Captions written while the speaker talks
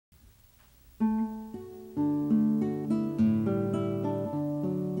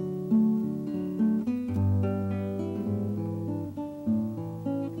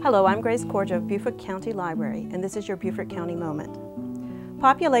Hello, I'm Grace Cordia of Beaufort County Library, and this is your Beaufort County Moment.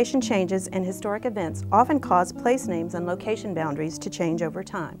 Population changes and historic events often cause place names and location boundaries to change over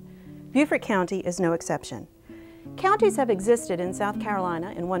time. Beaufort County is no exception. Counties have existed in South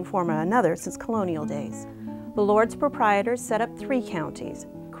Carolina in one form or another since colonial days. The Lords Proprietors set up 3 counties,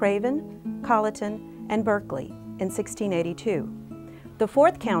 Craven, Colleton, and Berkeley, in 1682. The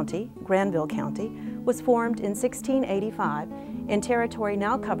 4th county, Granville County, was formed in 1685 in territory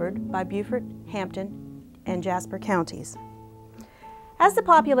now covered by Beaufort, Hampton, and Jasper counties. As the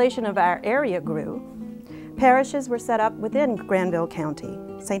population of our area grew, parishes were set up within Granville County.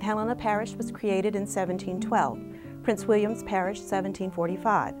 St. Helena Parish was created in 1712, Prince William's Parish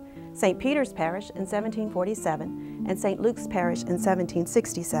 1745, St. Peter's Parish in 1747, and St. Luke's Parish in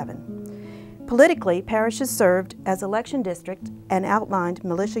 1767. Politically, parishes served as election district and outlined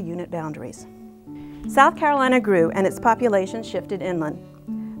militia unit boundaries. South Carolina grew and its population shifted inland.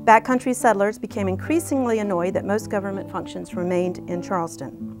 Backcountry settlers became increasingly annoyed that most government functions remained in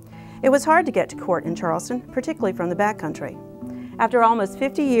Charleston. It was hard to get to court in Charleston, particularly from the backcountry. After almost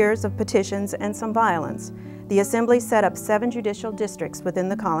 50 years of petitions and some violence, the Assembly set up 7 judicial districts within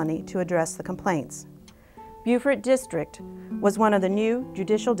the colony to address the complaints. Beaufort District was one of the new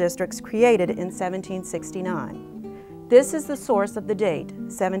judicial districts created in 1769. This is the source of the date,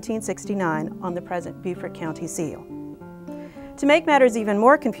 1769, on the present Beaufort County seal. To make matters even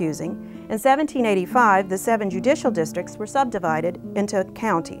more confusing, in 1785, the 7 judicial districts were subdivided into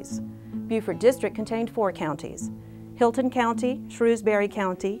counties. Beaufort District contained 4 counties: Hilton County, Shrewsbury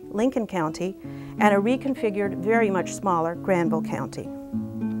County, Lincoln County, and a reconfigured, very much smaller Granville County.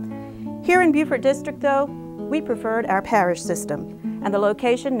 Here in Beaufort District, though, we preferred our parish system, and the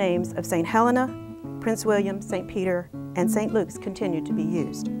location names of St. Helena, Prince William, St. Peter, and St. Luke's continued to be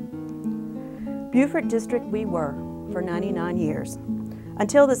used. Beaufort District we were for 99 years,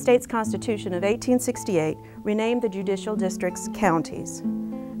 until the state's Constitution of 1868 renamed the judicial districts counties.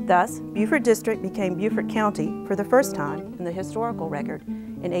 Thus, Beaufort District became Beaufort County for the first time in the historical record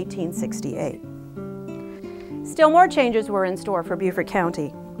in 1868. Still more changes were in store for Beaufort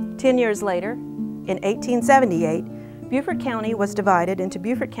County. 10 years later, in 1878, Beaufort County was divided into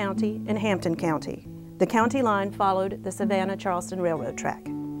Beaufort County and Hampton County. The county line followed the Savannah-Charleston Railroad track.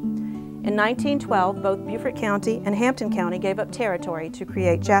 In 1912, both Beaufort County and Hampton County gave up territory to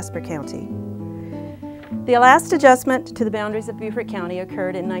create Jasper County. The last adjustment to the boundaries of Beaufort County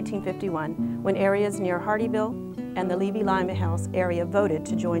occurred in 1951 when areas near Hardeeville and the Levy-Limehouse area voted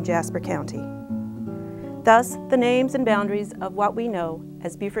to join Jasper County. Thus, the names and boundaries of what we know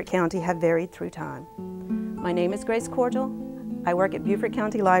as Beaufort County have varied through time. My name is Grace Cordia. I work at Beaufort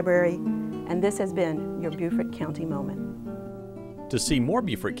County Library, and this has been your Beaufort County Moment. To see more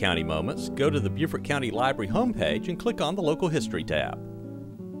Beaufort County moments, go to the Beaufort County Library homepage and click on the Local History tab.